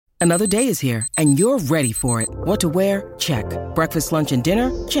Another day is here, and you're ready for it. What to wear? Check. Breakfast, lunch, and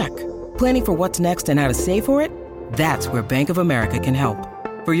dinner? Check. Planning for what's next and how to save for it? That's where Bank of America can help.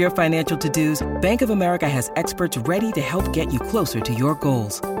 For your financial to-dos, Bank of America has experts ready to help get you closer to your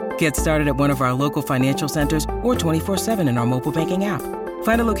goals. Get started at one of our local financial centers or 24/7 in our mobile banking app.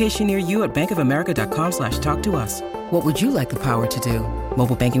 Find a location near you at bankofamerica.com/talktous. What would you like the power to do?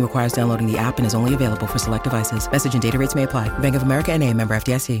 Mobile banking requires downloading the app and is only available for select devices. Message and data rates may apply. Bank of America N.A., member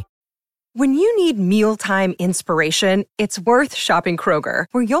FDIC. When you need mealtime inspiration, it's worth shopping Kroger,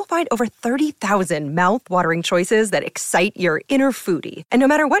 where you'll find over 30,000 mouth-watering choices that excite your inner foodie. And no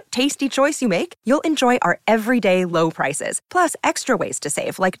matter what tasty choice you make, you'll enjoy our everyday low prices, plus extra ways to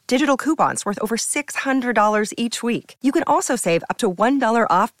save, like digital coupons worth over $600 each week. You can also save up to $1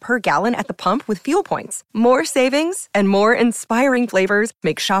 off per gallon at the pump with fuel points. More savings and more inspiring flavors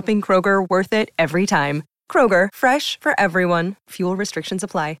make shopping Kroger worth it every time. Kroger, fresh for everyone. Fuel restrictions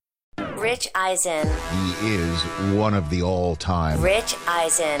apply. Rich Eisen. He is one of the all-time Rich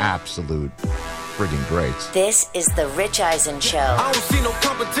Eisen. absolute friggin' greats. This is the Rich Eisen Show. I don't see no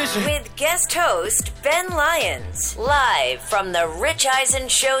competition. With guest host Ben Lyons. Live from the Rich Eisen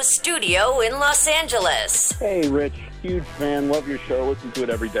Show studio in Los Angeles. Hey, Rich. Huge fan. Love your show. Listen to it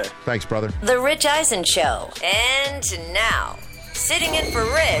every day. Thanks, brother. The Rich Eisen Show. And now, sitting in for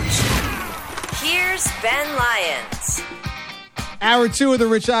Rich, here's Ben Lyons. Hour 2 of the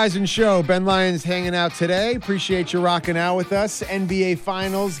Rich Eisen Show. Ben Lyons hanging out today. Appreciate you rocking out with us. NBA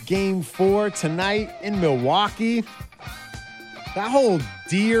Finals Game 4 tonight in Milwaukee. That whole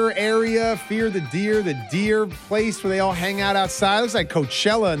deer area, Fear the deer place where they all hang out outside. It looks like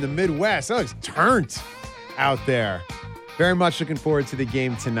Coachella in the Midwest. It looks turnt out there. Very much looking forward to the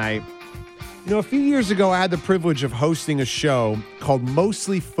game tonight. You know, a few years ago, I had the privilege of hosting a show called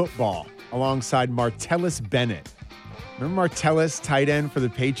Mostly Football alongside Martellus Bennett. Remember Martellus, tight end for the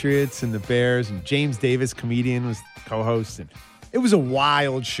Patriots and the Bears, and James Davis, comedian, was co-host. And it was a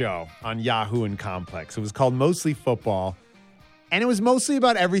wild show on Yahoo and Complex. It was called Mostly Football, and it was mostly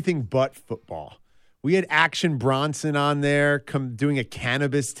about everything but football. We had Action Bronson on there doing a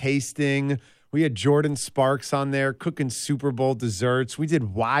cannabis tasting. We had Jordan Sparks on there cooking Super Bowl desserts. We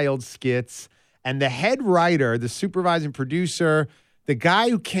did wild skits. And the head writer, the supervising producer, the guy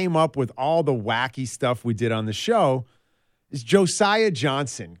who came up with all the wacky stuff we did on the show is Josiah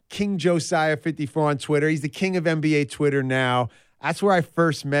Johnson, King Josiah 54 on Twitter. He's the king of NBA Twitter now. That's where I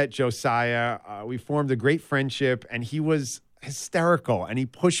first met Josiah. We formed a great friendship, and he was hysterical, and he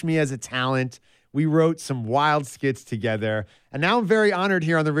pushed me as a talent. We wrote some wild skits together, and now I'm very honored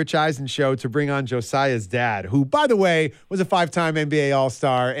here on the Rich Eisen Show to bring on Josiah's dad, who, by the way, was a 5-time NBA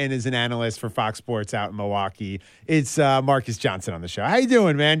All-Star and is an analyst for Fox Sports out in Milwaukee. It's Marques Johnson on the show. How you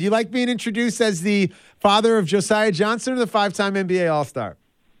doing, man? Do you like being introduced as the father of Josiah Johnson or the 5-time NBA All-Star?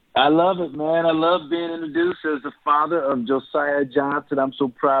 I love it, man. I love being introduced as the father of Josiah Johnson. I'm so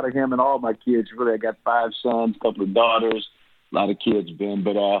proud of him and all my kids. Really, I got 5 sons, a couple of daughters, a lot of kids, Ben.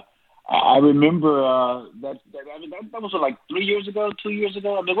 But I remember that was like 3 years ago, 2 years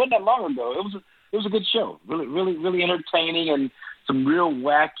ago. I mean, it wasn't that long ago. It was a good show, really entertaining and some real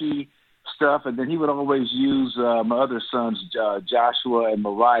wacky stuff. And then he would always use my other sons, Joshua and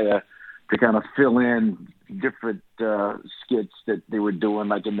Mariah, to kind of fill in different skits that they were doing,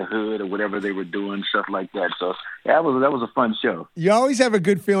 like in the hood or whatever they were doing, stuff like that. So that was a fun show. You always have a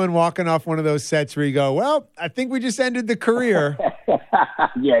good feeling walking off one of those sets where you go, well, I think we just ended the career.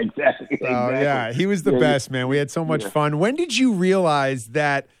 Yeah, exactly. Yeah, he was the best, man. We had so much fun. When did you realize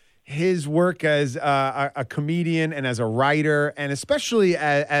that his work as a comedian and as a writer, and especially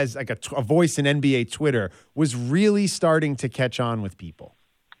as like a voice in NBA Twitter, was really starting to catch on with people?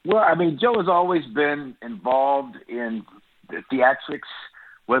 Well, I mean, Joe has always been involved in the theatrics,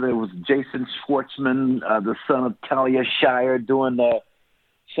 whether it was Jason Schwartzman, the son of Talia Shire, doing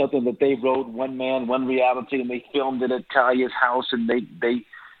something that they wrote, One Man, One Reality, and they filmed it at Talia's house, and they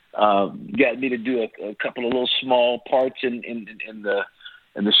got me to do a couple of little small parts in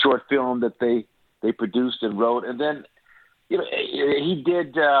the short film that they produced and wrote. And then, you know,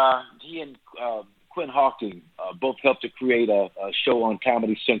 he and Quinn Hawking both helped to create a show on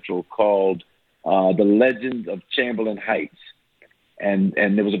Comedy Central called The Legend of Chamberlain Heights. And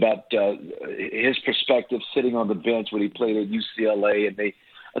it was about his perspective sitting on the bench when he played at UCLA.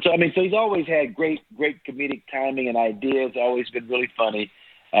 So he's always had great comedic timing and ideas, always been really funny.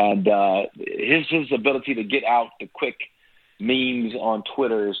 And his ability to get out the quick memes on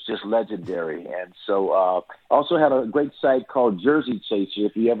Twitter is just legendary. And so also had a great site called Jersey Chaser.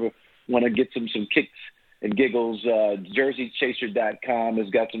 If you ever want to get some kicks and giggles, jerseychaser.com has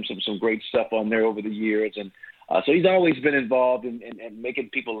got some great stuff on there over the years. And So he's always been involved in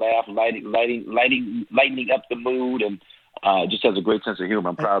making people laugh, lightening up the mood, and just has a great sense of humor.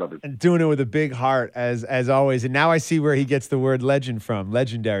 I'm proud of him. And doing it with a big heart, as always. And now I see where he gets the word legend from.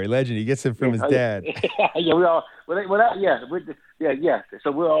 Legendary, legend. He gets it from his dad. Yeah, we all.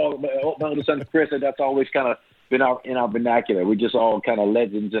 So we're all. My older son Chris, and that's always kind of been in our vernacular. We're just all kind of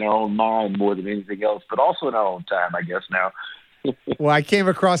legends in our own mind more than anything else, but also in our own time, I guess now. Well, I came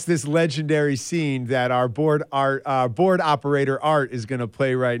across this legendary scene that our board operator Art is going to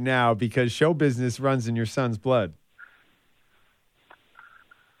play right now because show business runs in your son's blood.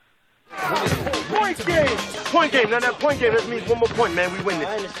 Point game. Now that point game, that means one more point, man. We win this.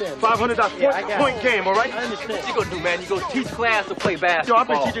 I understand. $500 point game, all right? I understand. What you gonna do, man? You gonna teach class or play basketball? Yo, I've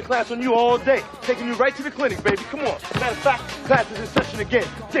been teaching class on you all day. Taking you right to the clinic, baby. Come on. Matter of fact, class is in session again.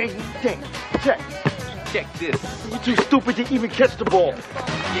 Ding, ding. Check. Check this. You're too stupid to even catch the ball.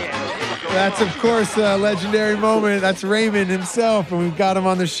 Yeah. That's, of course, a legendary moment. That's Raymond himself, and we've got him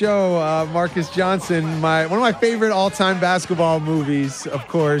on the show. Marques Johnson. One of my favorite all-time basketball movies, of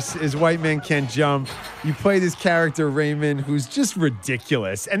course, is White Men Can't Jump. You play this character, Raymond, who's just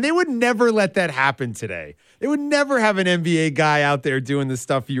ridiculous, and they would never let that happen today. They would never have an NBA guy out there doing the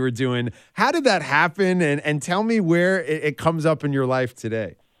stuff you were doing. How did that happen, and tell me where it comes up in your life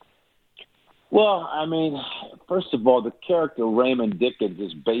today? Well, I mean, first of all, the character Raymond Dickens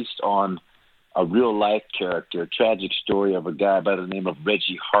is based on a real-life character, a tragic story of a guy by the name of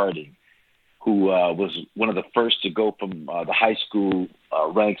Reggie Harding, who was one of the first to go from the high school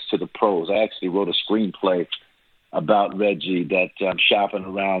ranks to the pros. I actually wrote a screenplay about Reggie that I'm shopping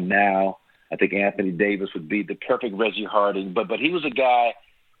around now. I think Anthony Davis would be the perfect Reggie Harding, but he was a guy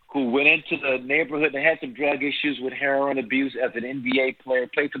who went into the neighborhood and had some drug issues with heroin abuse as an NBA player,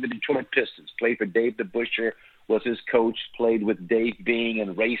 played for the Detroit Pistons, played for Dave DeBusschere, was his coach, played with Dave Bing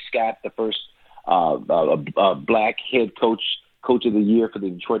and Ray Scott, the first black head coach of the year for the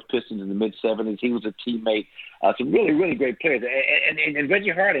Detroit Pistons in the mid-'70s. He was a teammate. Some really, really great players. And Reggie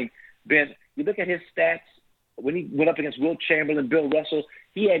Harding, Ben, you look at his stats, when he went up against Wilt Chamberlain, Bill Russell,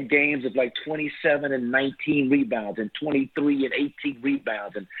 he had games of like 27 and 19 rebounds and 23 and 18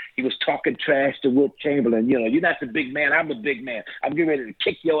 rebounds. And he was talking trash to Wilt Chamberlain. You know, you're not the big man. I'm the big man. I'm getting ready to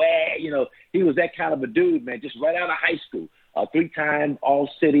kick your ass. You know, he was that kind of a dude, man, just right out of high school. Three-time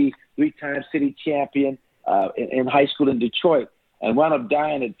All-City, three-time city champion in high school in Detroit. And wound up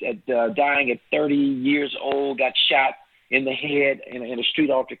dying at 30 years old, got shot in the head in a street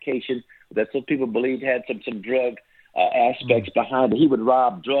altercation that some people believed had some drug aspects behind it. He would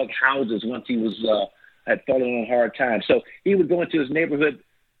rob drug houses once he was had fallen on hard times. So he would go into his neighborhood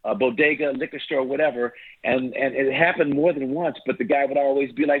bodega, liquor store, whatever, and it happened more than once. But the guy would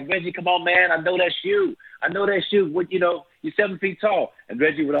always be like, Reggie, come on, man, I know that's you. I know that's you. What, you know, you're 7 feet tall. And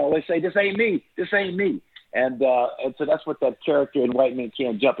Reggie would always say, this ain't me. This ain't me. And so that's what that character in White Men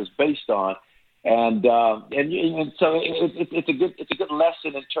Can't Jump is based on. And so it's a good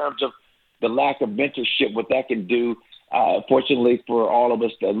lesson in terms of the lack of mentorship, what that can do. Fortunately for all of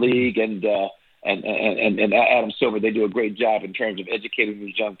us, the league and Adam Silver, they do a great job in terms of educating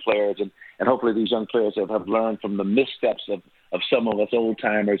these young players, and hopefully these young players have learned from the missteps of some of us old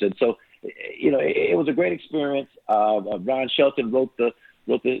timers. And so, you know, it was a great experience. Ron Shelton wrote the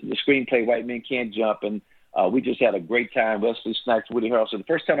screenplay White Men Can't Jump, and we just had a great time. Wesley Snipes, Woody Harrelson. The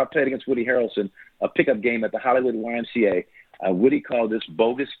first time I played against Woody Harrelson, a pickup game at the Hollywood YMCA, Woody called this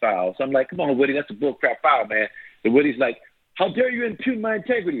bogus foul. So I'm like, come on, Woody, that's a bullcrap foul, man. And Woody's like, how dare you impugn my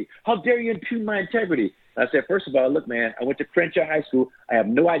integrity? How dare you impugn my integrity? And I said, first of all, look, man, I went to Crenshaw High School. I have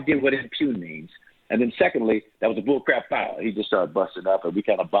no idea what impugn means. And then secondly, that was a bullcrap foul. He just started busting up, and we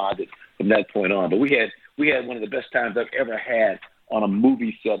kind of bonded from that point on. But we had one of the best times I've ever had on a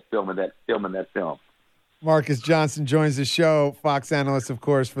movie set filming that film. Marques Johnson joins the show, Fox analyst, of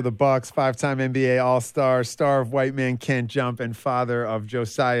course, for the Bucks, 5-time NBA All-Star, star of White Man Can't Jump, and father of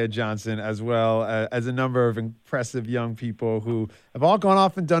Josiah Johnson, as well as a number of impressive young people who have all gone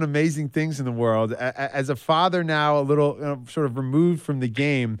off and done amazing things in the world. As a father now, a little sort of removed from the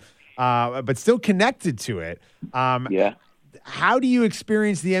game, but still connected to it. Yeah. How do you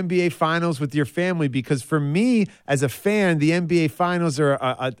experience the NBA Finals with your family? Because for me, as a fan, the NBA Finals are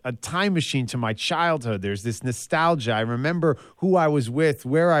a time machine to my childhood. There's this nostalgia. I remember who I was with,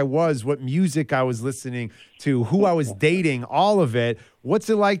 where I was, what music I was listening to, who I was dating, all of it. What's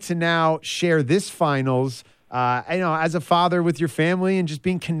it like to now share this Finals, as a father with your family and just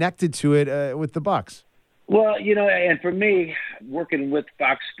being connected to it with the Bucks? Well, and for me, working with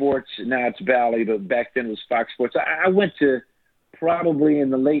Fox Sports, now it's Valley, but back then it was Fox Sports. I went to probably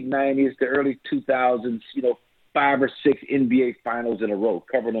in the late 90s to early 2000s, 5 or 6 NBA finals in a row,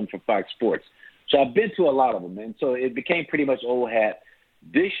 covering them for Fox Sports. So I've been to a lot of them, and so it became pretty much old hat.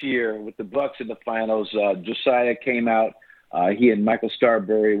 This year, with the Bucks in the finals, Josiah came out. He and Michael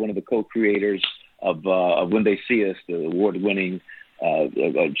Starbury, one of the co-creators of When They See Us, the award-winning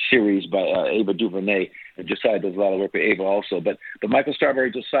series by Ava DuVernay. And Josiah does a lot of work with Ava also. But Michael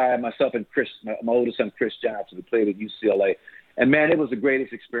Starbury, Josiah, myself, and Chris, my oldest son, Chris Johnson, who played at UCLA. And, man, it was the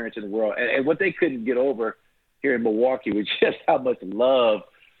greatest experience in the world. And what they couldn't get over here in Milwaukee was just how much love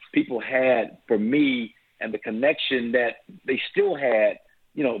people had for me and the connection that they still had,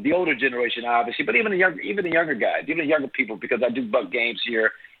 you know, the older generation, obviously, but even the younger guys, even the younger people, because I do Buck games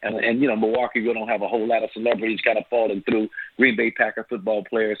here. And you know, Milwaukee, we don't have a whole lot of celebrities kind of falling through. Green Bay Packer football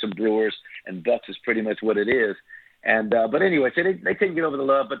players, some Brewers, and Bucks is pretty much what it is. And but anyway, so they couldn't get over the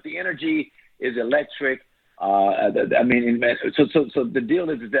love, but the energy is electric. I mean, so the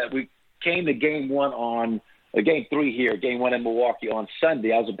deal is that we came to game 3 here, game 1 in Milwaukee on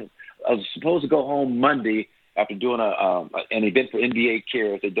Sunday. I was supposed to go home Monday after doing an event for NBA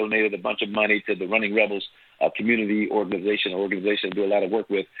Cares. They donated a bunch of money to the Running Rebels community organization I do a lot of work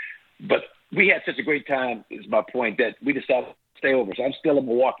with. But we had such a great time, is my point, that we decided to stay over. So I'm still in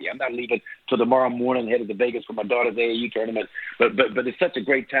Milwaukee. I'm not leaving till tomorrow morning, headed to Vegas for my daughter's AAU tournament. But it's such a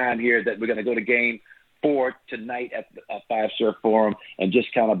great time here that we're going to go to game 4 tonight at Five Star Forum and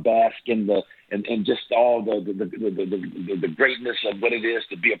just kind of bask in and just all the greatness of what it is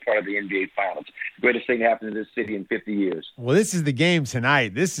to be a part of the NBA Finals. Greatest thing happened in this city in 50 years. Well, this is the game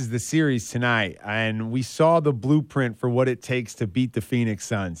tonight. This is the series tonight. And we saw the blueprint for what it takes to beat the Phoenix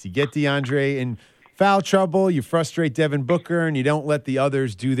Suns. You get DeAndre in foul trouble, you frustrate Devin Booker, and you don't let the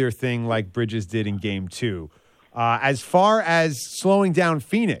others do their thing like Bridges did in game 2. As far as slowing down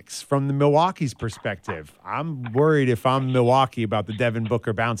Phoenix from the Milwaukee's perspective, I'm worried if I'm Milwaukee about the Devin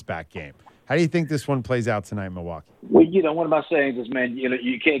Booker bounce-back game. How do you think this one plays out tonight, Milwaukee? Well, you know, one of my sayings is, man, you know,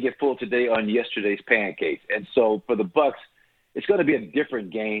 you can't get full today on yesterday's pancakes. And so for the Bucks, it's going to be a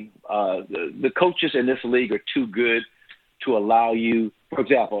different game. The coaches in this league are too good to allow you. For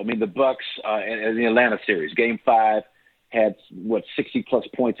example, I mean, the Bucks in the Atlanta series, Game 5 had 60-plus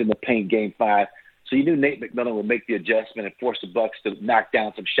points in the paint. Game 5. So you knew Nate McMillan would make the adjustment and force the Bucks to knock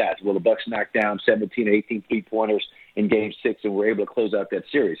down some shots. Well, the Bucks knocked down 17 or 18 three-pointers in Game 6 and were able to close out that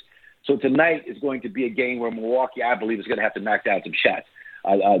series. So tonight is going to be a game where Milwaukee, I believe, is going to have to knock down some shots.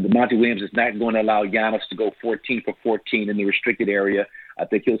 Monty Williams is not going to allow Giannis to go 14 for 14 in the restricted area. I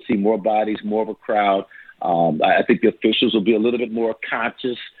think you'll see more bodies, more of a crowd. I think the officials will be a little bit more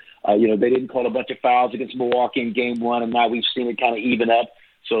conscious. You know, they didn't call a bunch of fouls against Milwaukee in Game 1, and now we've seen it kind of even up.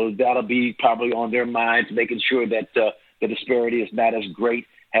 So that'll be probably on their minds, making sure that the disparity is not as great,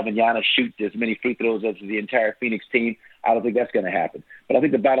 having Giannis shoot as many free throws as the entire Phoenix team. I don't think that's going to happen. But I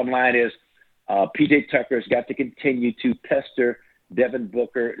think the bottom line is P.J. Tucker's got to continue to pester Devin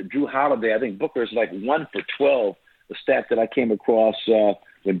Booker. Drew Holiday, I think Booker is like 1 for 12, the stat that I came across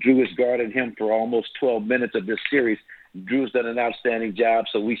when Drew has guarded him for almost 12 minutes of this series. Drew's done an outstanding job,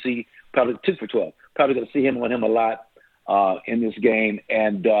 so we see probably 2 for 12. Probably going to see him on him a lot in this game.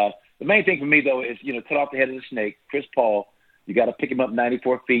 And the main thing for me, though, is, you know, cut off the head of the snake. Chris Paul, you got to pick him up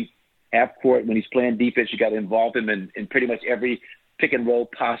 94 feet. Half court, when he's playing defense, you got to involve him in pretty much every pick and roll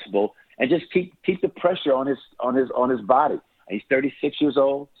possible, and just keep the pressure on his body. He's 36 years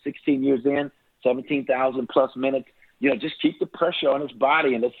old, 16 years in, 17,000 plus minutes. You know, just keep the pressure on his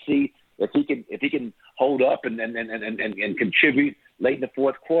body, and let's see if he can hold up and contribute late in the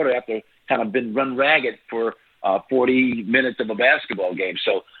fourth quarter after kind of been run ragged for 40 minutes of a basketball game.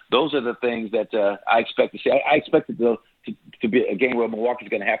 So those are the things that I expect to see. I expect it to be a game where Milwaukee's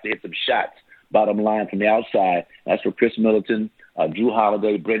going to have to hit some shots, bottom line, from the outside. That's for Chris Middleton, Drew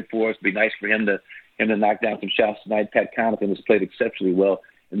Holiday, Brent Forrest. It'd be nice for him to knock down some shots tonight. Pat Connaughton has played exceptionally well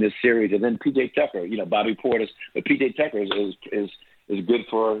in this series. And then P.J. Tucker, you know, Bobby Portis. But P.J. Tucker is good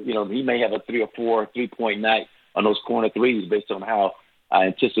for, you know, he may have a 3 or 4 3-point night on those corner threes based on how I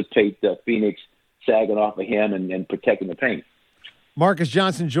anticipate Phoenix sagging off of him and protecting the paint. Marques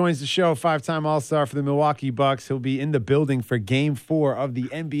Johnson joins the show, 5-time All-Star for the Milwaukee Bucks. He'll be in the building for Game 4 of the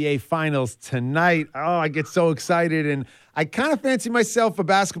NBA Finals tonight. Oh, I get so excited, and I kind of fancy myself a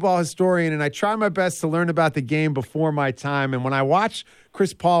basketball historian, and I try my best to learn about the game before my time. And when I watch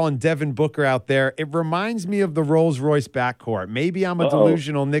Chris Paul and Devin Booker out there, it reminds me of the Rolls-Royce backcourt. Maybe I'm a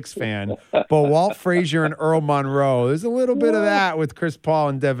delusional Knicks fan, but Walt Frazier and Earl Monroe, there's a little bit of that with Chris Paul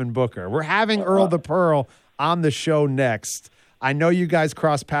and Devin Booker. We're having Earl the Pearl on the show next. I know you guys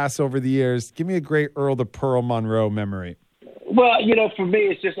cross paths over the years. Give me a great Earl the Pearl Monroe memory. Well, you know, for me,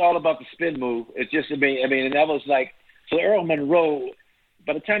 it's just all about the spin move. It's just, I mean, and that was like, so Earl Monroe,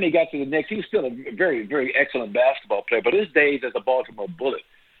 by the time he got to the Knicks, he was still a very, very excellent basketball player. But his days as a Baltimore Bullet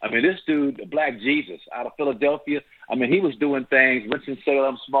I mean, this dude, the Black Jesus out of Philadelphia, I mean, he was doing things,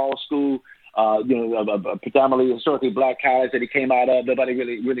 Winston-Salem, small school, predominantly historically black college that he came out of. Nobody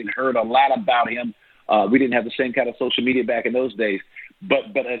really heard a lot about him. We didn't have the same kind of social media back in those days.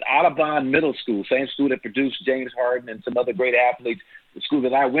 But at Audubon Middle School, same school that produced James Harden and some other great athletes, the school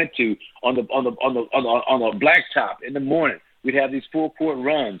that I went to, on the blacktop in the morning, we'd have these full court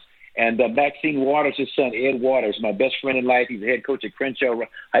runs. And Maxine Waters, his son, Ed Waters, my best friend in life, he's the head coach at Crenshaw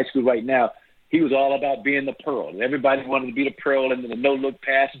High School right now. He was all about being the Pearl. Everybody wanted to be the Pearl and the no-look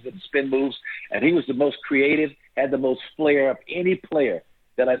passes and the spin moves. And he was the most creative, had the most flair of any player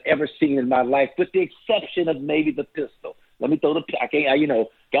that I've ever seen in my life, with the exception of maybe the pistol. Let me throw got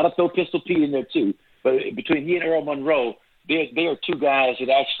to throw Pistol Pete in there too. But between he and Earl Monroe, they are two guys that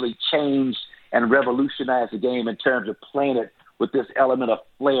actually changed and revolutionized the game in terms of playing it with this element of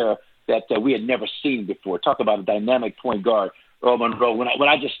flair that we had never seen before. Talk about a dynamic point guard, Earl Monroe. When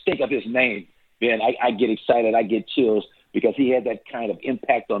I just think of his name, man, I get excited. I get chills because he had that kind of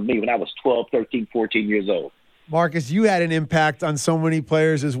impact on me when I was 12, 13, 14 years old. Marques, you had an impact on so many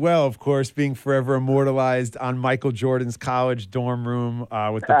players as well, of course, being forever immortalized on Michael Jordan's college dorm room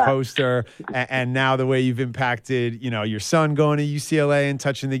with the poster, and now the way you've impacted, your son going to UCLA and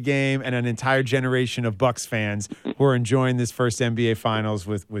touching the game, and an entire generation of Bucks fans who are enjoying this first NBA Finals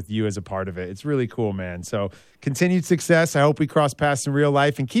with you as a part of it. It's really cool, man. So continued success. I hope we cross paths in real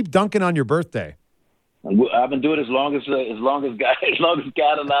life, and keep dunking on your birthday. I've been doing it as long as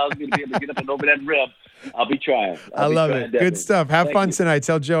God allows me to be able to get up and over that rim. I'll be trying. I love it. Definitely. Good stuff. Have fun tonight.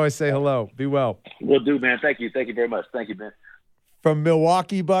 Tell Joe I say hello. Be well. Will do, man. Thank you. Thank you very much. Thank you, man. From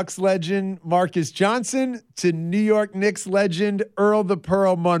Milwaukee Bucks legend Marques Johnson to New York Knicks legend Earl the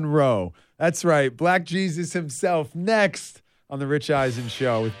Pearl Monroe. That's right. Black Jesus himself next on the Rich Eisen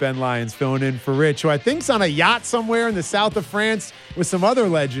Show with Ben Lyons filling in for Rich, who I think's on a yacht somewhere in the south of France with some other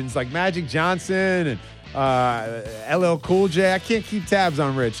legends like Magic Johnson and LL Cool J. I can't keep tabs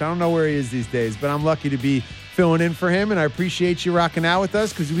on Rich. I don't know where he is these days, but I'm lucky to be filling in for him, and I appreciate you rocking out with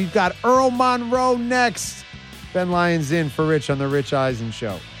us because we've got Earl Monroe next. Ben Lyons in for Rich on the Rich Eisen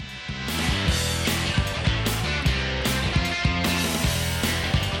Show.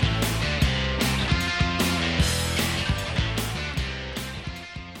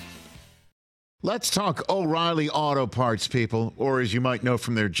 Let's talk O'Reilly Auto Parts, people, or as you might know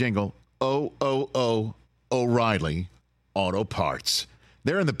from their jingle, O-O-O O'Reilly Auto Parts.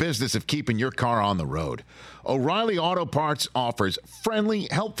 They're in the business of keeping your car on the road. O'Reilly Auto Parts offers friendly,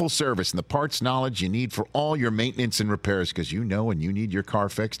 helpful service and the parts knowledge you need for all your maintenance and repairs, because you know when you need your car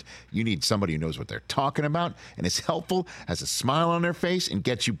fixed, you need somebody who knows what they're talking about and is helpful, has a smile on their face, and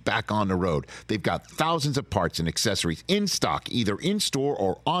gets you back on the road. They've got thousands of parts and accessories in stock, either in-store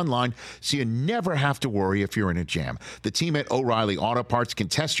or online, so you never have to worry if you're in a jam. The team at O'Reilly Auto Parts can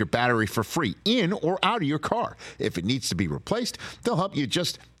test your battery for free in or out of your car. If it needs to be replaced, they'll help you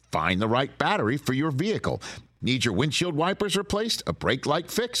just find the right battery for your vehicle. Need your windshield wipers replaced, a brake light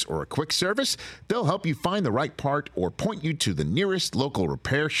fix, or a quick service? They'll help you find the right part or point you to the nearest local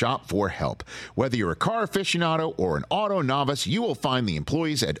repair shop for help. Whether you're a car aficionado or an auto novice, you will find the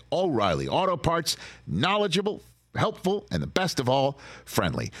employees at O'Reilly Auto Parts knowledgeable, helpful, and the best of all,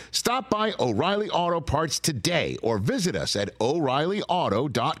 friendly. Stop by O'Reilly Auto Parts today or visit us at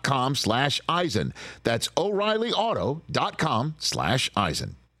O'ReillyAuto.com/Eisen. That's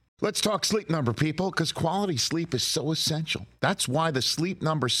O'ReillyAuto.com/Eisen. Let's talk Sleep Number, people, because quality sleep is so essential. That's why the Sleep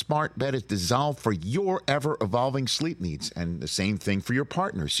Number smart bed is designed for your ever-evolving sleep needs, and the same thing for your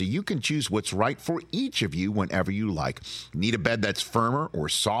partner, so you can choose what's right for each of you whenever you like. Need a bed that's firmer or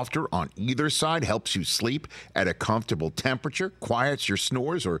softer on either side, helps you sleep at a comfortable temperature, quiets your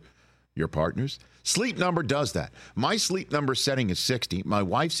snores or your partner's? Sleep Number does that. My Sleep Number setting is 60. My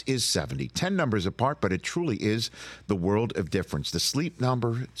wife's is 70. 10 numbers apart, but it truly is the world of difference. The Sleep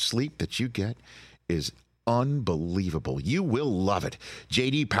Number sleep that you get is unbelievable. You will love it.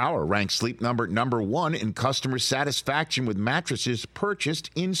 J.D. Power ranks Sleep Number #1 in customer satisfaction with mattresses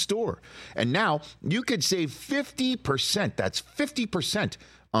purchased in store. And now you could save 50%. That's 50%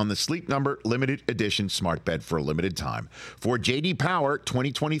 on the Sleep Number Limited Edition Smart Bed for a limited time. For J.D. Power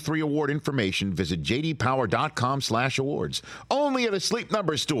 2023 award information, visit jdpower.com/awards. Only at a Sleep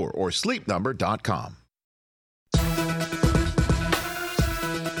Number store or sleepnumber.com.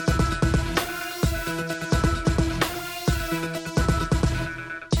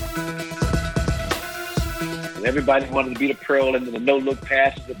 Everybody wanted to be the Pearl and the no-look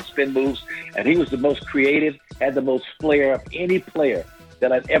passes and the spin moves, and he was the most creative, had the most flair of any player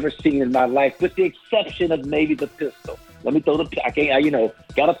that I've ever seen in my life, with the exception of maybe the pistol. Let me throw got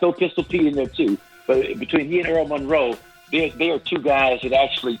to throw Pistol Pete in there too. But between he and Earl Monroe, they are two guys that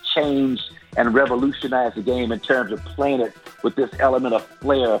actually changed and revolutionized the game in terms of playing it with this element of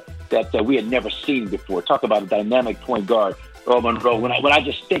flair that we had never seen before. Talk about a dynamic point guard, Earl Monroe. When I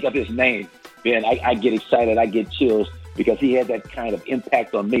just think of his name, man, I get excited. I get chills because he had that kind of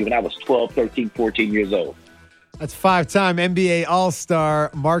impact on me when I was 12, 13, 14 years old. That's five-time NBA All-Star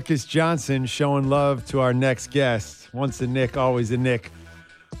Marques Johnson showing love to our next guest. Once a Knick, always a Knick.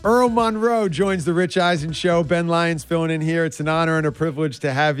 Earl Monroe joins the Rich Eisen Show. Ben Lyons filling in here. It's an honor and a privilege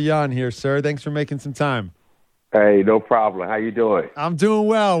to have you on here, sir. Thanks for making some time. Hey, no problem. How you doing? I'm doing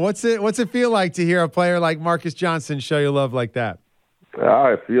well. What's it feel like to hear a player like Marques Johnson show you love like that?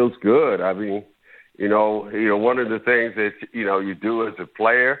 It feels good. I mean, one of the things that, you do as a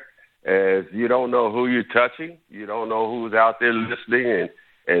player is you don't know who you're touching. You don't know who's out there listening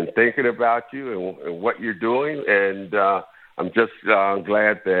and thinking about you and what you're doing. And I'm just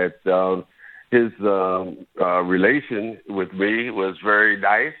glad that his relation with me was very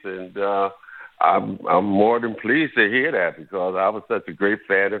nice. And I'm more than pleased to hear that because I was such a great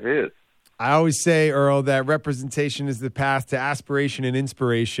fan of his. I always say, Earl, that representation is the path to aspiration and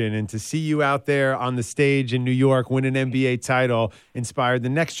inspiration. And to see you out there on the stage in New York win an NBA title inspired the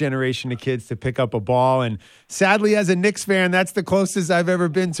next generation of kids to pick up a ball. And sadly, as a Knicks fan, that's the closest I've ever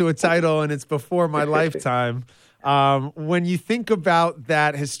been to a title, and it's before my lifetime. When you think about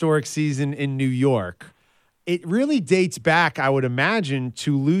that historic season in New York, it really dates back, I would imagine,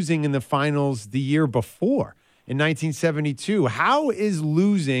 to losing in the finals the year before. In 1972, how is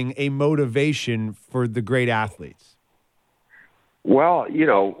losing a motivation for the great athletes? Well,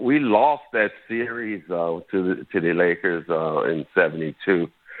 we lost that series to the Lakers in '72,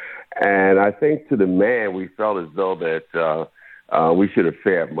 and I think to the man, we felt as though that we should have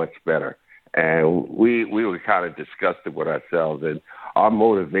fared much better, and we were kind of disgusted with ourselves, and our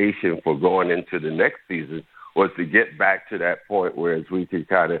motivation for going into the next season was to get back to that point where we could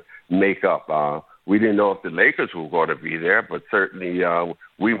kind of make up. We didn't know if the Lakers were going to be there, but certainly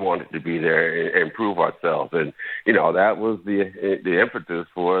we wanted to be there and prove ourselves. And, that was the impetus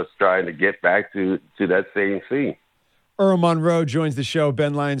for us trying to get back to that same scene. Earl Monroe joins the show.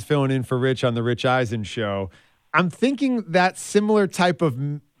 Ben Lyons filling in for Rich on the Rich Eisen Show. I'm thinking that similar type of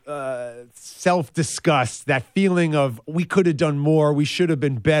self-disgust, that feeling of we could have done more, we should have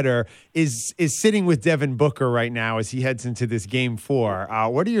been better, is sitting with Devin Booker right now as he heads into this Game 4.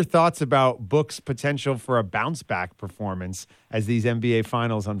 What are your thoughts about Book's potential for a bounce-back performance as these NBA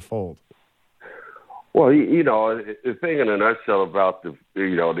Finals unfold? Well, the thing in a nutshell about the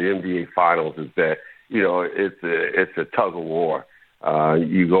NBA Finals is that, it's a tug of war.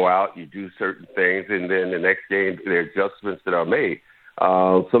 You go out, you do certain things, and then the next game, there are adjustments that are made.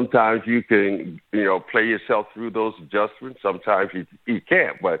 Sometimes you can, play yourself through those adjustments. Sometimes you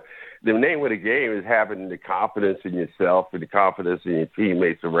can't. But the name of the game is having the confidence in yourself and the confidence in your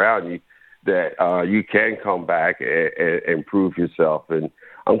teammates around you that you can come back and prove yourself. And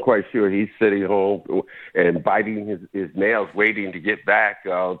I'm quite sure he's sitting home and biting his nails, waiting to get back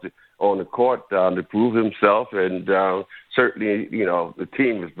on the court to prove himself. And certainly, the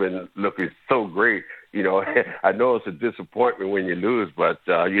team has been looking so great. I know it's a disappointment when you lose, but,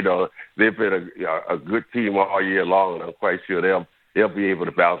 they've been a good team all year long, and I'm quite sure they'll be able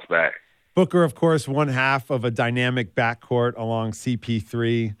to bounce back. Booker, of course, one half of a dynamic backcourt along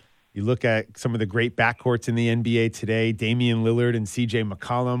CP3. You look at some of the great backcourts in the NBA today, Damian Lillard and CJ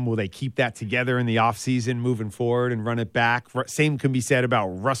McCollum. Will they keep that together in the offseason moving forward and run it back? Same can be said about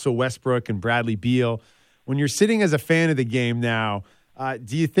Russell Westbrook and Bradley Beal. When you're sitting as a fan of the game now,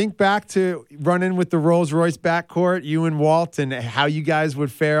 do you think back to running with the Rolls-Royce backcourt, you and Walt, and how you guys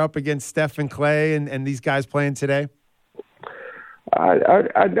would fare up against Steph and Clay and these guys playing today?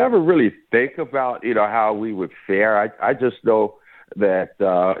 I never really think about, how we would fare. I just know that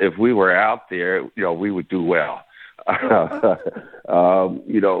if we were out there, we would do well.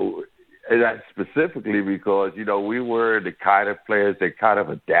 And that's specifically because, we were the kind of players that kind of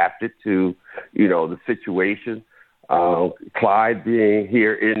adapted to, the situation. Clyde being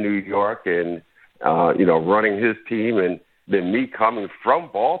here in New York and, running his team, and then me coming from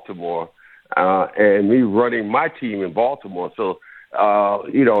Baltimore and me running my team in Baltimore. So,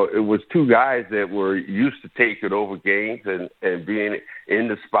 it was two guys that were used to taking over games and being in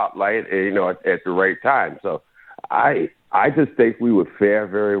the spotlight, at the right time. So I just think we would fare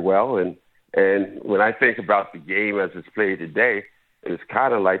very well. And when I think about the game as it's played today, it's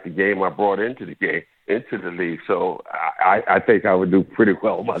kind of like the game I brought into the league. So I think I would do pretty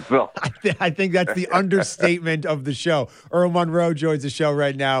well myself. I think that's the understatement of the show. Earl Monroe joins the show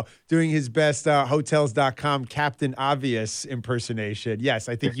right now doing his best Hotels.com Captain Obvious impersonation. Yes,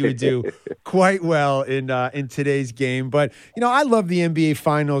 I think you would do quite well in today's game. But, I love the NBA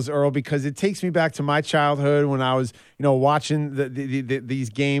Finals, Earl, because it takes me back to my childhood when I was, watching these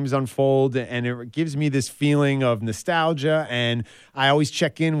games unfold, and it gives me this feeling of nostalgia. And I always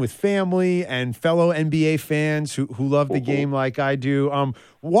check in with family and fellow NBA fans who love the game like I do.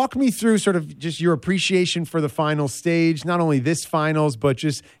 Walk me through sort of just your appreciation for the final stage, not only this finals, but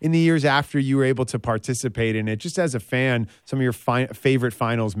just in the years after you were able to participate in it, just as a fan, some of your favorite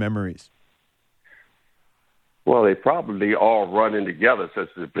finals memories. Well, they probably all running together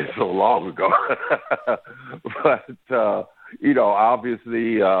since it's been so long ago. But,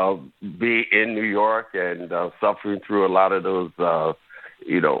 obviously be in New York and suffering through a lot of those, tough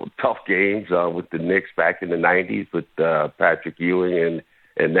games with the Knicks back in the 90s with Patrick Ewing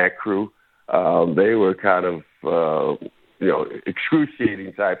and that crew. They were kind of,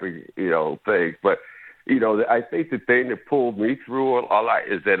 excruciating type of, things. But, I think the thing that pulled me through a lot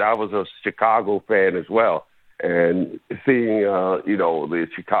is that I was a Chicago fan as well. And seeing, the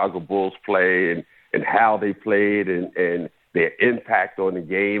Chicago Bulls play and how they played and their impact on the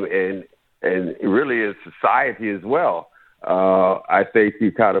game and really in society as well. I think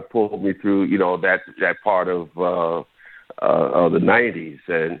he kind of pulled me through, that part of the 90s.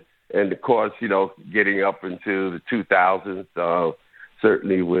 And of course, getting up into the 2000s,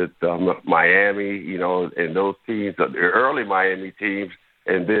 certainly with Miami, and those teams, the early Miami teams,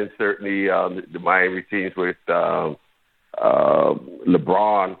 and then certainly the Miami teams with LeBron,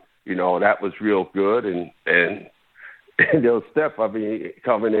 that was real good. And Steph,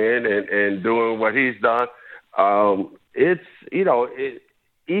 coming in and doing what he's done.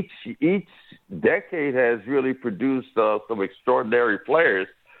 Each decade has really produced some extraordinary players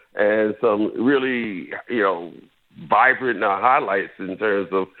and some really, vibrant highlights in terms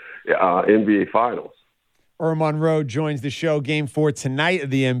of NBA Finals. Earl Monroe joins the show. Game 4 tonight of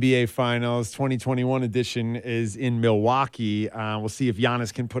the NBA Finals. 2021 edition is in Milwaukee. We'll see if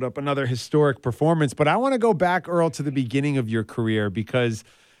Giannis can put up another historic performance. But I want to go back, Earl, to the beginning of your career because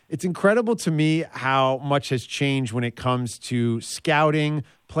it's incredible to me how much has changed when it comes to scouting,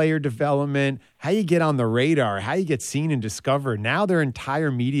 player development, how you get on the radar, how you get seen and discovered. Now there are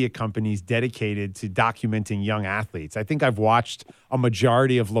entire media companies dedicated to documenting young athletes. I think I've watched a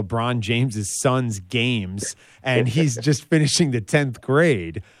majority of LeBron James's son's games, and he's just finishing the 10th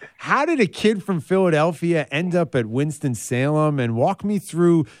grade. How did a kid from Philadelphia end up at Winston-Salem? And walk me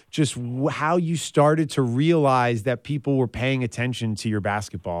through just how you started to realize that people were paying attention to your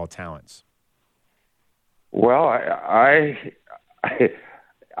basketball talents. Well,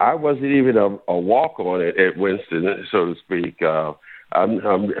 I wasn't even a walk-on at Winston, so to speak. I'm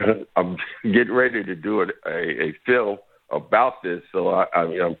getting ready to do a film about this, so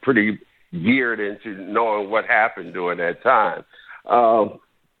I'm pretty geared into knowing what happened during that time.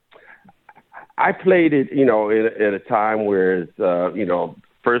 I played it, at a time where,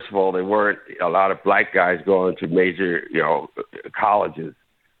 first of all, there weren't a lot of black guys going to major, colleges.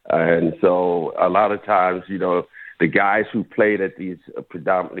 And so a lot of times, the guys who played at these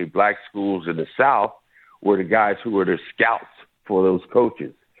predominantly black schools in the South were the guys who were the scouts for those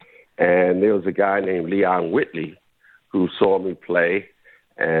coaches. And there was a guy named Leon Whitley who saw me play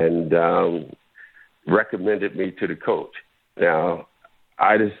and recommended me to the coach. Now,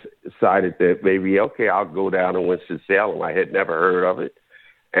 I just decided that maybe, okay, I'll go down to Winston-Salem. I had never heard of it.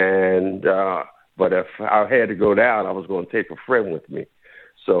 And but if I had to go down, I was going to take a friend with me.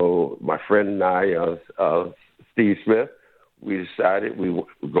 So my friend and I, Steve Smith, we decided we were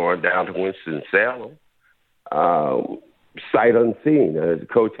going down to Winston-Salem, sight unseen. The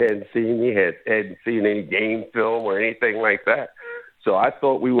coach hadn't seen me, hadn't seen any game film or anything like that. So I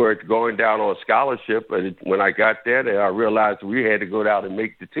thought we were going down on scholarship, but when I got there, I realized we had to go down and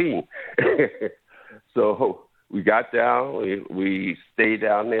make the team. So we got down, we stayed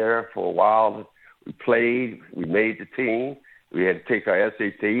down there for a while. We played, we made the team. We had to take our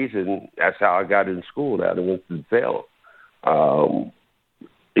SATs, and that's how I got in school down in Winston-Salem.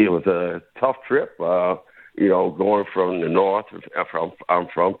 It was a tough trip, going from the north. I'm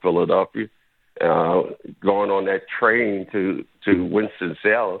from Philadelphia. Going on that train to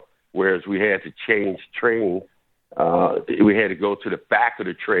Winston-Salem, whereas we had to change trains. We had to go to the back of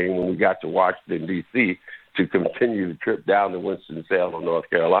the train when we got to Washington, D.C. to continue the trip down to Winston-Salem, North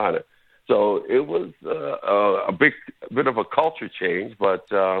Carolina. So it was a bit of a culture change, but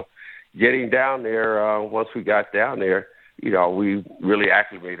getting down there, once we got down there, we really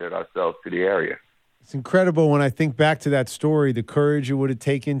acclimated ourselves to the area. It's incredible when I think back to that story, the courage it would have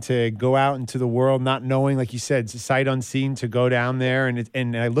taken to go out into the world, not knowing, like you said, sight unseen, to go down there.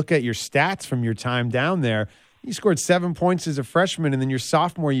 And I look at your stats from your time down there. You scored 7 points as a freshman, and then your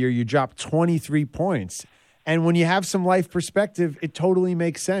sophomore year, you dropped 23 points. And when you have some life perspective, it totally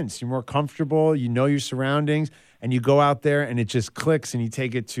makes sense. You're more comfortable, you know your surroundings, and you go out there and it just clicks and you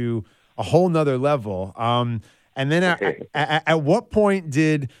take it to a whole nother level. And then at what point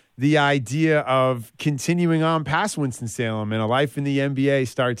did the idea of continuing on past Winston-Salem and a life in the NBA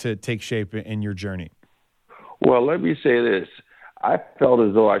start to take shape in your journey? Well, let me say this. I felt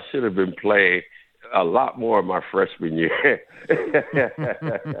as though I should have been playing a lot more my freshman year.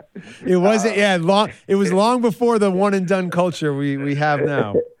 It wasn't, it was long before the one and done culture we have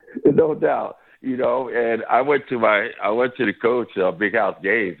now. No doubt. And I went to the coach, Big House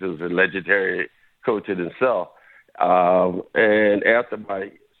Gaines, who's a legendary coach in himself. And after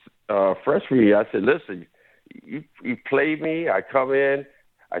my freshman year, I said, listen, you play me, I come in,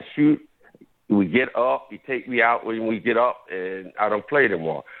 I shoot, we get up, you take me out when we get up, and I don't play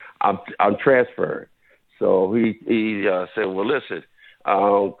anymore. I'm transferred. So he said, well, listen,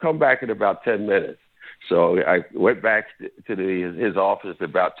 come back in about 10 minutes. So I went back to his office in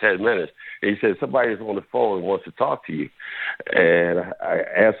about 10 minutes. And he said, somebody's on the phone and wants to talk to you. And I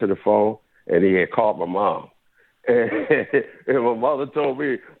answered the phone, and he had called my mom. And my mother told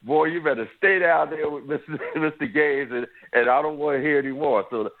me, boy, you better stay down there with Mr. Gaines, and I don't want to hear anymore.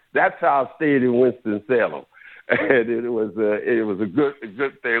 So that's how I stayed in Winston-Salem. And it was a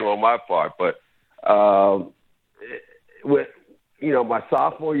good thing on my part. But with my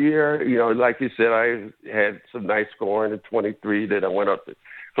sophomore year, like you said, I had some nice scoring at 23. Then I went up to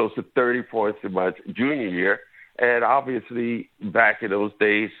close to 30 points in my junior year. And obviously, back in those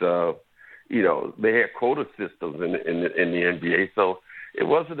days, they had quota systems in the NBA, so it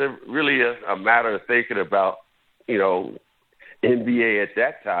wasn't really a matter of thinking about, NBA at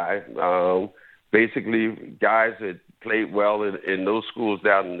that time. Basically, guys that played well in those schools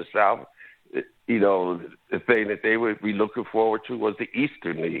down in the South, the thing that they would be looking forward to was the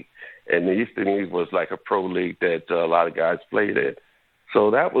Eastern League. And the Eastern League was like a pro league that a lot of guys played in.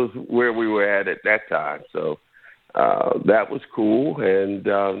 So that was where we were at that time. So that was cool. And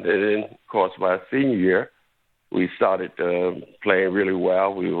then, of course, my senior year, we started playing really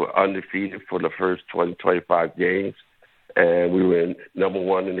well. We were undefeated for the first 20, 25 games. And we were number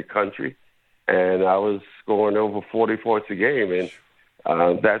one in the country. And I was scoring over 40 points a game. And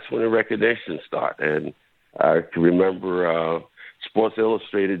that's when the recognition started. And I can remember Sports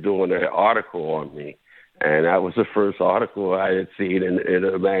Illustrated doing an article on me. And that was the first article I had seen in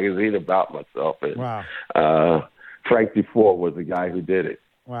a magazine about myself. And, wow. Frank DeFore was the guy who did it.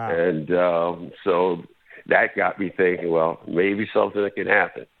 Wow. And so that got me thinking, well, maybe something that can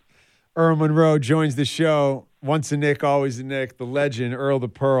happen. Earl Monroe joins the show. Once a Knick, always a Knick. The legend, Earl the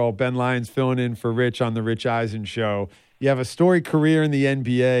Pearl. Ben Lyons filling in for Rich on the Rich Eisen Show. You have a storied career in the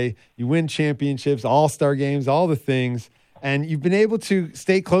NBA. You win championships, all-star games, all the things. And you've been able to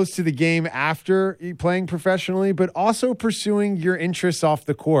stay close to the game after playing professionally, but also pursuing your interests off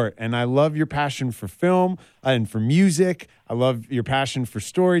the court. And I love your passion for film and for music. I love your passion for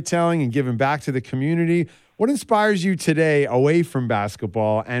storytelling and giving back to the community. What inspires you today away from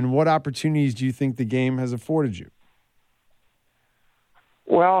basketball, and what opportunities do you think the game has afforded you?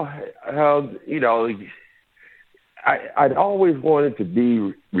 Well, I'd always wanted to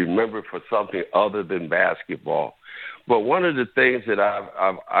be remembered for something other than basketball. But one of the things that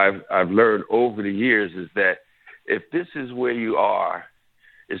I've learned over the years is that if this is where you are,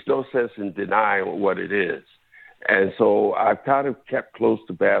 there's no sense in denying what it is. And so I've kind of kept close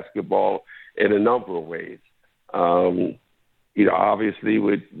to basketball in a number of ways. Obviously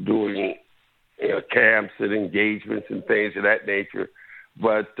we're doing camps and engagements and things of that nature,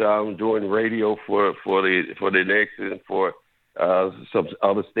 but doing radio for the Knicks and for some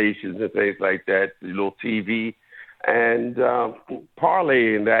other stations and things like that, a little TV. And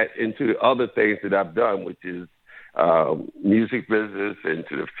parlaying that into other things that I've done, which is music business,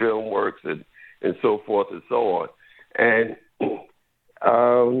 into the film works and so forth and so on. And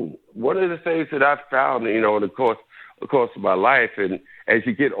one of the things that I've found, in the course of my life, and as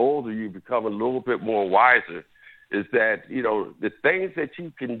you get older, you become a little bit more wiser, is that, the things that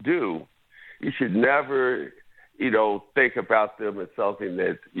you can do, you should never, think about them as something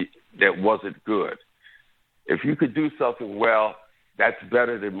that wasn't good. If you could do something well, that's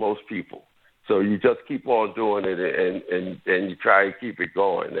better than most people. So you just keep on doing it and you try to keep it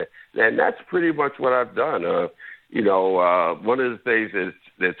going. And that's pretty much what I've done. One of the things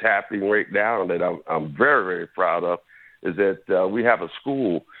that's happening right now that I'm very, very proud of is that we have a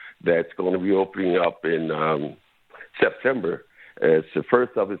school that's going to be opening up in September. It's the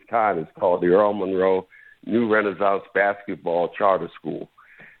first of its kind. It's called the Earl Monroe New Renaissance Basketball Charter School.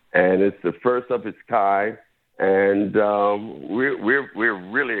 And it's the first of its kind. and we're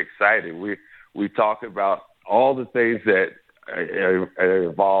really excited. We talk about all the things that are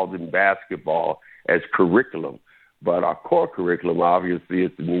involved in basketball as curriculum, but our core curriculum obviously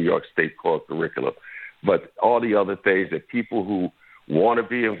is the New York State core curriculum. But all the other things that people who want to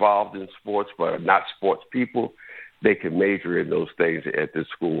be involved in sports but are not sports people, they can major in those things at this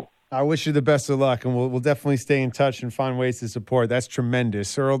school. I wish you the best of luck, and we'll definitely stay in touch and find ways to support. That's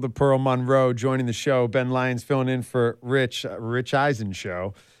tremendous. Earl the Pearl Monroe joining the show. Ben Lyons filling in for Rich Eisen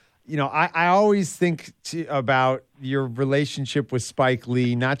show. You know, I always think about your relationship with Spike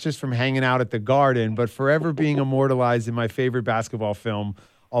Lee, not just from hanging out at the Garden, but forever being immortalized in my favorite basketball film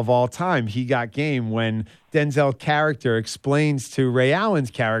of all time, He Got Game, when Denzel's character explains to Ray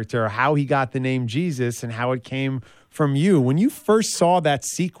Allen's character how he got the name Jesus and how it came from you. When you first saw that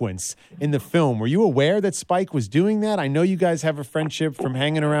sequence in the film, were you aware that Spike was doing that? I know you guys have a friendship from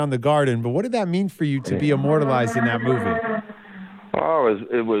hanging around the Garden, but what did that mean for you to be immortalized in that movie? Oh,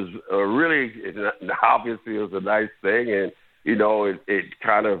 it was really, obviously it was a nice thing, and, you know, it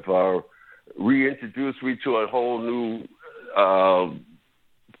kind of reintroduced me to a whole new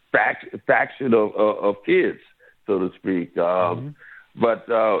faction of kids, so to speak. But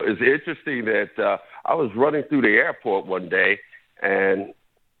it's interesting that I was running through the airport one day, and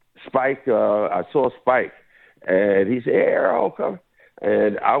Spike, I saw Spike, and he said, "Hey, Earl, come."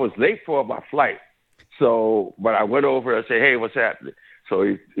 And I was late for my flight. So, but I went over and said, "Hey, what's happening?"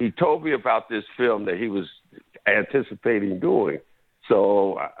 So he told me about this film that he was anticipating doing.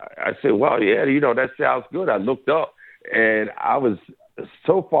 So I said, "Well, yeah, you know, that sounds good." I looked up, and I was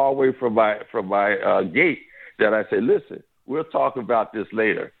so far away from my gate that I said, "Listen, we'll talk about this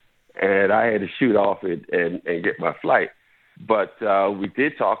later." And I had to shoot off and get my flight. But we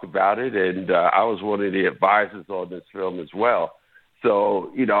did talk about it, and I was one of the advisors on this film as well.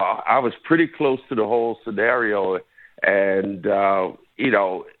 So, you know, I was pretty close to the whole scenario, and, you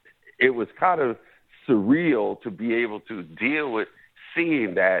know, it was kind of surreal to be able to deal with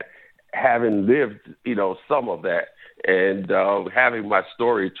seeing that, having lived, you know, some of that, and having my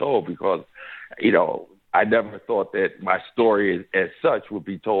story told, because, you know, I never thought that my story as such would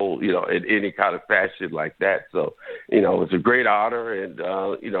be told, you know, in any kind of fashion like that. So, you know, it's a great honor. And,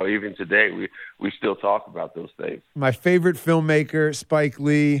 you know, even today, we still talk about those things. My favorite filmmaker, Spike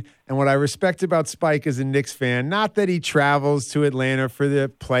Lee. And what I respect about Spike as a Knicks fan, not that he travels to Atlanta for the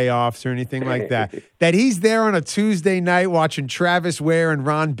playoffs or anything like that, that he's there on a Tuesday night watching Travis Ware and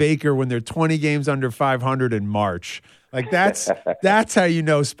Ron Baker when they're 20 games under 500 in March. Like, that's how you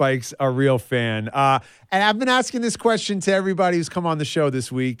know Spike's a real fan. And I've been asking this question to everybody who's come on the show this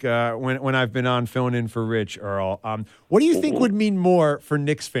week when I've been on filling in for Rich, Earl. What do you think would mean more for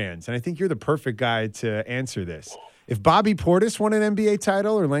Knicks fans? And I think you're the perfect guy to answer this. If Bobby Portis won an NBA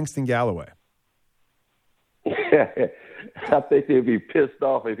title or Langston Galloway? I think they'd be pissed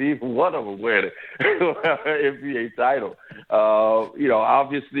off if even one of them win an NBA title. You know,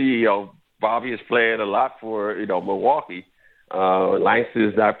 obviously, you know, Bobby is playing a lot for, you know, Milwaukee. Langston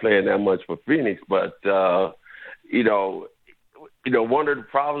is not playing that much for Phoenix, but you know, one of the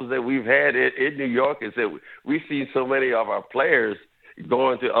problems that we've had in New York is that we see so many of our players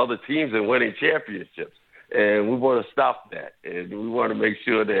going to other teams and winning championships, and we want to stop that, and we want to make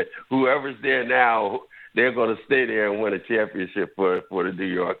sure that whoever's there now, they're going to stay there and win a championship for the New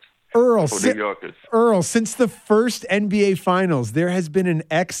Yorkers. Earl, since the first NBA Finals, there has been an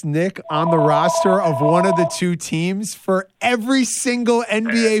ex-Knick on the roster of one of the two teams for every single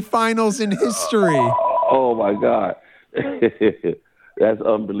NBA Finals in history. Oh, my God. That's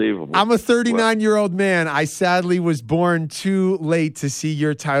unbelievable. I'm a 39-year-old man. I sadly was born too late to see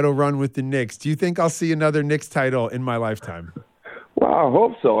your title run with the Knicks. Do you think I'll see another Knicks title in my lifetime? Well, I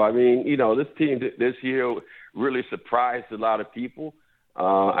hope so. I mean, you know, this team this year really surprised a lot of people.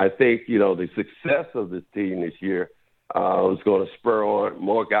 I think, you know, the success of this team this year was going to spur on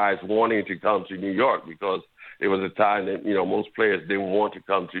more guys wanting to come to New York, because there was a time that, you know, most players didn't want to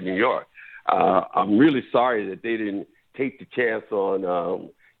come to New York. I'm really sorry that they didn't take the chance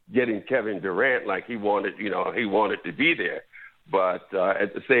on getting Kevin Durant like he wanted to be there. But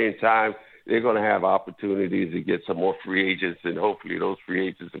at the same time, they're going to have opportunities to get some more free agents, and hopefully those free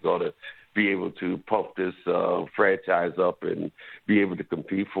agents are going to be able to pump this franchise up and be able to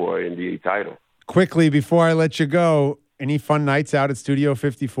compete for an NBA title. Quickly, before I let you go, any fun nights out at Studio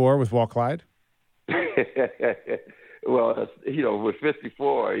 54 with Walt Clyde? Well, you know, with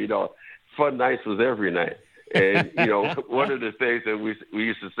 54, you know, fun nights was every night. And, you know, one of the things that we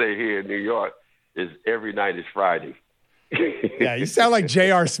used to say here in New York is every night is Friday. Yeah, you sound like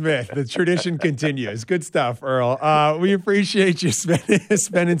J.R. Smith. The tradition continues. Good stuff, Earl. We appreciate you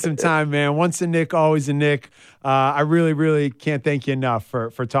spending some time, man. Once a Nick, always a Nick. I really, really can't thank you enough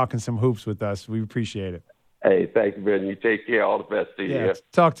for talking some hoops with us. We appreciate it. Hey, thank you, Ben. You take care. All the best to you. Yeah,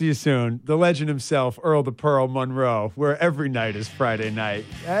 talk to you soon. The legend himself, Earl the Pearl Monroe, where every night is Friday night.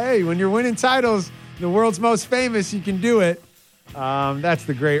 Hey, when you're winning titles, the world's most famous, you can do it. That's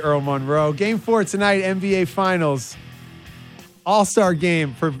the great Earl Monroe. Game 4 tonight, NBA Finals. All-Star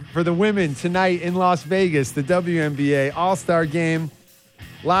game for the women tonight in Las Vegas, the WNBA All-Star game.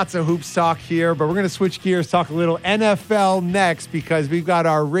 Lots of hoops talk here, but we're going to switch gears, talk a little NFL next because we've got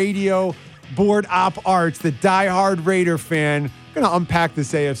our radio board op Arts, the diehard Raider fan. We're going to unpack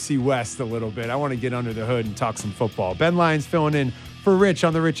this AFC West a little bit. I want to get under the hood and talk some football. Ben Lyons filling in for Rich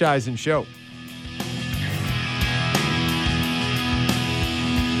on The Rich Eisen Show.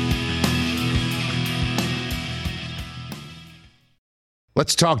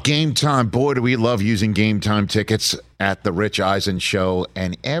 Let's talk Game Time. Boy, do we love using Game Time tickets at the Rich Eisen Show.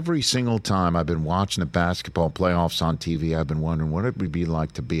 And every single time I've been watching the basketball playoffs on TV, I've been wondering what it would be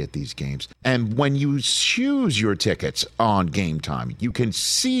like to be at these games. And when you choose your tickets on Game Time, you can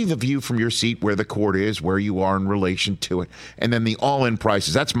see the view from your seat where the court is, where you are in relation to it. And then the all-in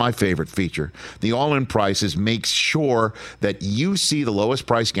prices. That's my favorite feature. The all-in prices makes sure that you see the lowest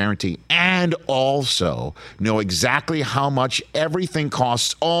price guarantee and also know exactly how much everything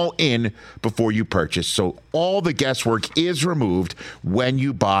costs all in before you purchase. So all the guesswork is removed when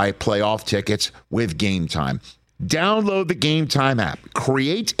you buy playoff tickets with Game Time. Download the Game Time app,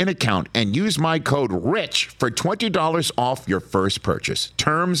 create an account, and use my code RICH for $20 off your first purchase.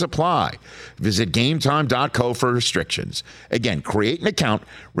 Terms apply. Visit GameTime.co for restrictions. Again, create an account,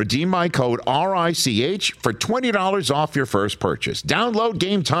 redeem my code RICH for $20 off your first purchase. Download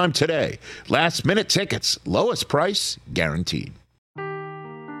Game Time today. Last minute tickets, lowest price guaranteed.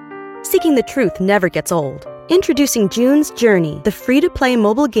 Seeking the truth never gets old. Introducing June's Journey, the free-to-play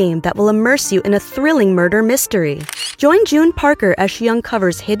mobile game that will immerse you in a thrilling murder mystery. Join June Parker as she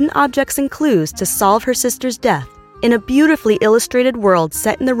uncovers hidden objects and clues to solve her sister's death in a beautifully illustrated world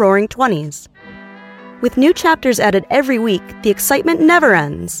set in the Roaring '20s. With new chapters added every week, the excitement never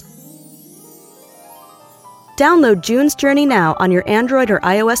ends. Download June's Journey now on your Android or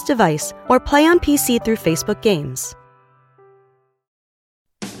iOS device or play on PC through Facebook Games.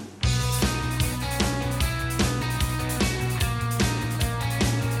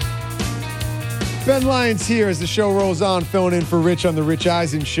 Ben Lyons here as the show rolls on, filling in for Rich on The Rich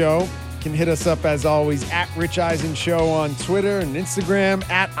Eisen Show. You can hit us up, as always, at Rich Eisen Show on Twitter and Instagram,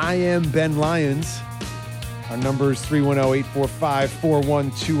 at I am Ben Lyons. Our number is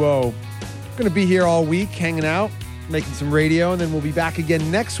 310-845-4120. Going to be here all week, hanging out, making some radio, and then we'll be back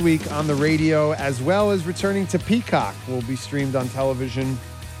again next week on the radio, as well as returning to Peacock. We'll be streamed on television.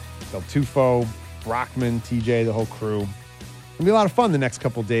 Del Tufo, Brockman, TJ, the whole crew. It'll be a lot of fun the next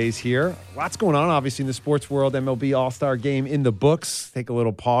couple days here. Lots going on, obviously, in the sports world. MLB All-Star Game in the books. Take a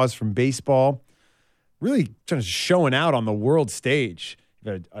little pause from baseball. Really just showing out on the world stage.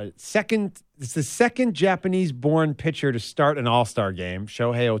 It's the second Japanese-born pitcher to start an All-Star Game.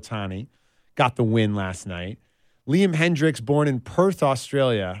 Shohei Ohtani got the win last night. Liam Hendriks, born in Perth,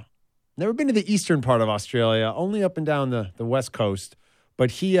 Australia. Never been to the eastern part of Australia, only up and down the West Coast.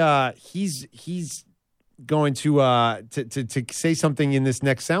 But he's going to say something in this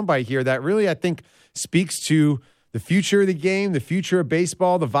next soundbite here that really, I think, speaks to the future of the game, the future of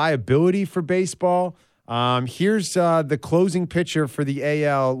baseball, the viability for baseball. Here's the closing pitcher for the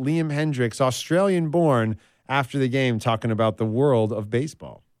AL, Liam Hendriks, Australian-born, after the game, talking about the world of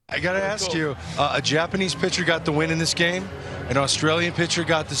baseball. I got to ask you, a Japanese pitcher got the win in this game, an Australian pitcher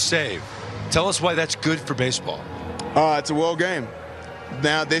got the save. Tell us why that's good for baseball. It's a world game.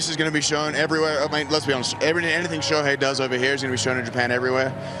 Now, this is going to be shown everywhere. I mean, let's be honest. Anything Shohei does over here is going to be shown in Japan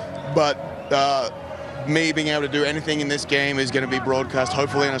everywhere. But me being able to do anything in this game is going to be broadcast,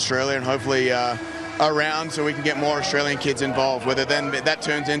 hopefully in Australia and hopefully around, so we can get more Australian kids involved. Whether then that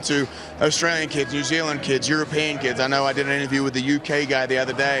turns into Australian kids, New Zealand kids, European kids. I know I did an interview with the UK guy the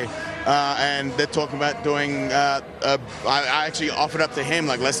other day, and they're talking about doing. I actually offered up to him,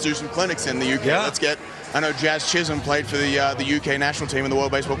 like, let's do some clinics in the UK. Yeah. Let's get. I know Jazz Chisholm played for the UK national team in the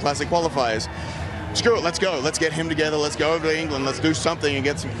World Baseball Classic qualifiers. Screw it, let's go. Let's get him together. Let's go over to England. Let's do something and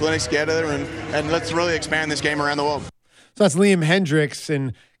get some clinics together, and let's really expand this game around the world. So that's Liam Hendriks,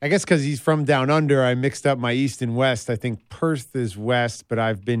 and I guess because he's from down under, I mixed up my east and west. I think Perth is west, but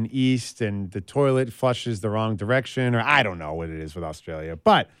I've been east, and the toilet flushes the wrong direction, or I don't know what it is with Australia.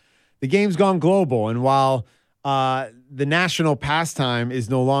 But the game's gone global, and while the national pastime is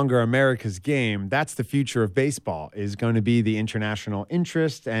no longer America's game. That's the future of baseball, is going to be the international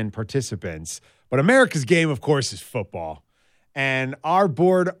interest and participants. But America's game, of course, is football. And our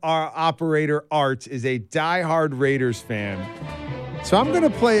operator, Art, is a diehard Raiders fan. So I'm going to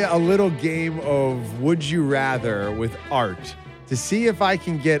play a little game of Would You Rather with Art to see if I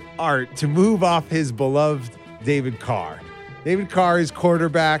can get Art to move off his beloved David Carr. David Carr is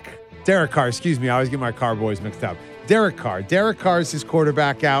quarterback. Derek Carr, excuse me. I always get my Carr boys mixed up. Derek Carr. Derek Carr is his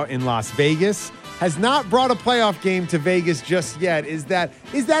quarterback out in Las Vegas. Has not brought a playoff game to Vegas just yet. Is that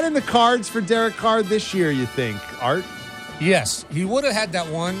in the cards for Derek Carr this year, you think, Art? Yes. He would have had that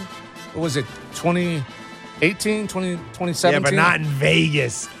one. What was it, 2018, 2017? Yeah, but not in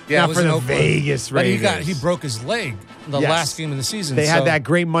Vegas. Yeah, not for the Vegas Raiders. But he broke his leg the last game of the season. They had that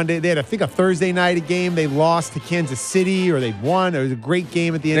great Monday. They had, I think, a Thursday night game. They lost to Kansas City, or they won. It was a great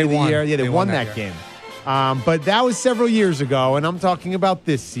game at the end of the year. Yeah, they won that game. But that was several years ago, and I'm talking about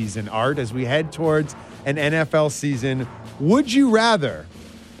this season, Art, as we head towards an NFL season. Would you rather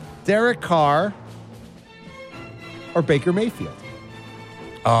Derek Carr or Baker Mayfield?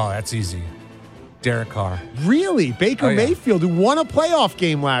 Oh, that's easy. Derek Carr. Really? Baker Mayfield, who won a playoff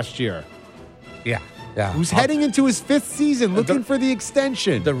game last year. Yeah. Who's heading into his 5th season, looking for the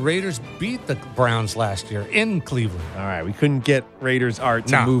extension. The Raiders beat the Browns last year in Cleveland. All right, we couldn't get Raiders Art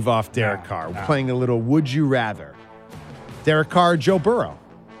to move off Derek Carr. We're playing a little Would You Rather. Derek Carr, Joe Burrow.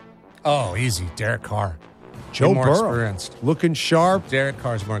 Oh, easy. Derek Carr. Joe more Burrow, experienced. Looking sharp. Derek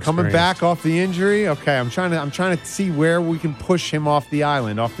Carr's more experienced. Coming back off the injury. Okay, I'm trying to see where we can push him off the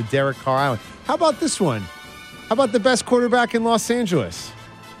island, off the Derek Carr island. How about this one? How about the best quarterback in Los Angeles,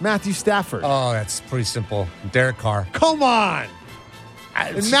 Matthew Stafford? Oh, that's pretty simple. Derek Carr. Come on.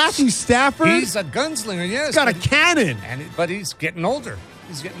 And Matthew Stafford? He's a gunslinger, yes. He's got a cannon. But he's getting older.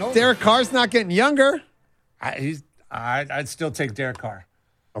 Derek Carr's not getting younger. I'd still take Derek Carr.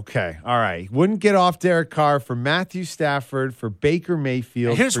 Okay, all right. Wouldn't get off Derek Carr for Matthew Stafford, for Baker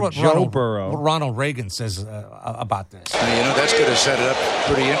Mayfield, Here's for what Joe Burrow. What Ronald Reagan says about this. That's going to set it up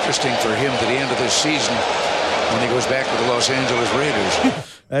pretty interesting for him to the end of this season when he goes back to the Los Angeles Raiders.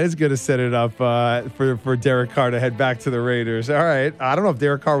 That is going to set it up for Derek Carr to head back to the Raiders. All right. I don't know if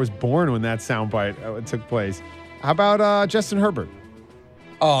Derek Carr was born when that soundbite took place. How about Justin Herbert?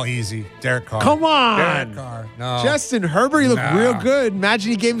 Oh, easy. Derek Carr. Come on. Derek Carr. No. Justin Herbert, he looked real good. Imagine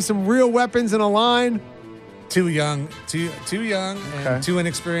he gave him some real weapons in a line. Too young, and too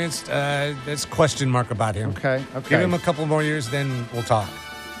inexperienced. There's a question mark about him. Okay. Give him a couple more years, then we'll talk.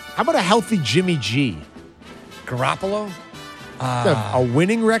 How about a healthy Jimmy G? Garoppolo? A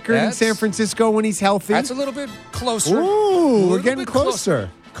winning record in San Francisco when he's healthy? That's a little bit closer. Ooh, we're getting closer.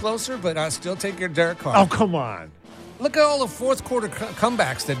 Closer, but I still take your Derek Carr. Oh, come on. Look at all the fourth quarter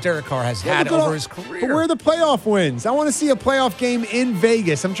comebacks that Derek Carr has had over his career. But where are the playoff wins? I want to see a playoff game in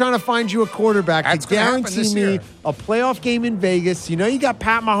Vegas. I'm trying to find you a quarterback to guarantee me a playoff game in Vegas. You know you got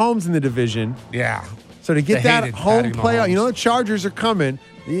Pat Mahomes in the division. Yeah. So to get that home playoff, you know the Chargers are coming.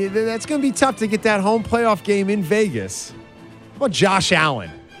 That's going to be tough to get that home playoff game in Vegas. How about Josh Allen?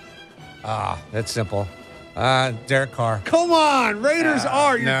 That's simple. Derek Carr. Come on, Raiders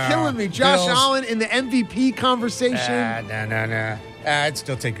are. You're killing me. Josh Allen in the MVP conversation. No. I'd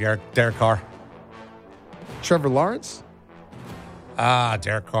still take Derek Carr. Trevor Lawrence?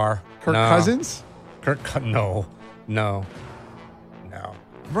 Derek Carr. Kirk Cousins? No. I'm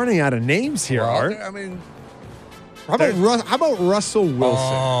running out of names here, Art. How about Russell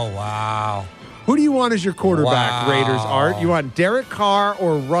Wilson? Oh, wow. Who do you want as your quarterback, Raiders, Art? You want Derek Carr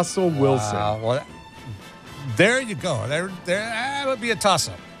or Russell Wilson? Well, there you go. That would be a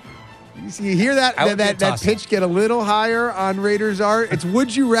toss-up. You hear that pitch get a little higher on Raiders, Art? It's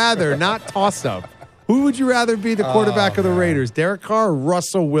would you rather, not toss-up. Who would you rather be the quarterback of the Raiders, Derek Carr or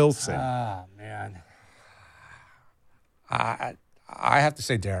Russell Wilson? Man. I have to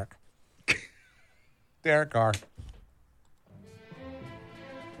say Derek. Derek Carr.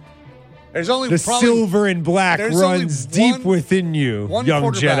 There's only silver and black runs deep within you,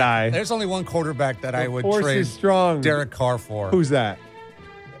 young Jedi. There's only one quarterback that I would trade trade Derek Carr for. Who's that?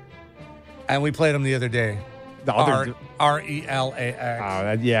 And we played him the other day. RELAX.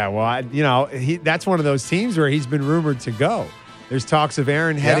 That's one of those teams where he's been rumored to go. There's talks of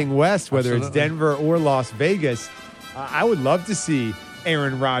Aaron heading west, whether it's Denver or Las Vegas. I would love to see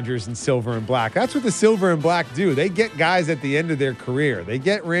Aaron Rodgers in silver and black. That's what the silver and black do. They get guys at the end of their career. They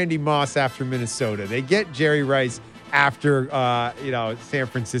get Randy Moss after Minnesota. They get Jerry Rice after San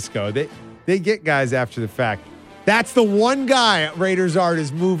Francisco. They get guys after the fact. That's the one guy Raiders Art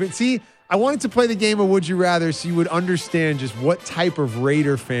is moving. See, I wanted to play the game of Would You Rather so you would understand just what type of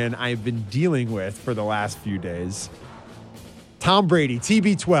Raider fan I've been dealing with for the last few days. Tom Brady,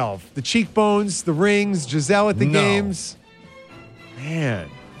 TB12, the cheekbones, the rings, Giselle at the games. Man.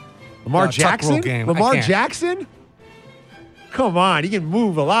 Lamar Jackson? Lamar Jackson? Come on, he can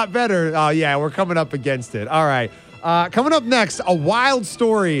move a lot better. Oh, yeah, we're coming up against it. All right. Coming up next, a wild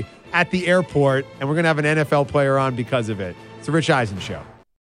story at the airport, and we're going to have an NFL player on because of it. It's the Rich Eisen Show.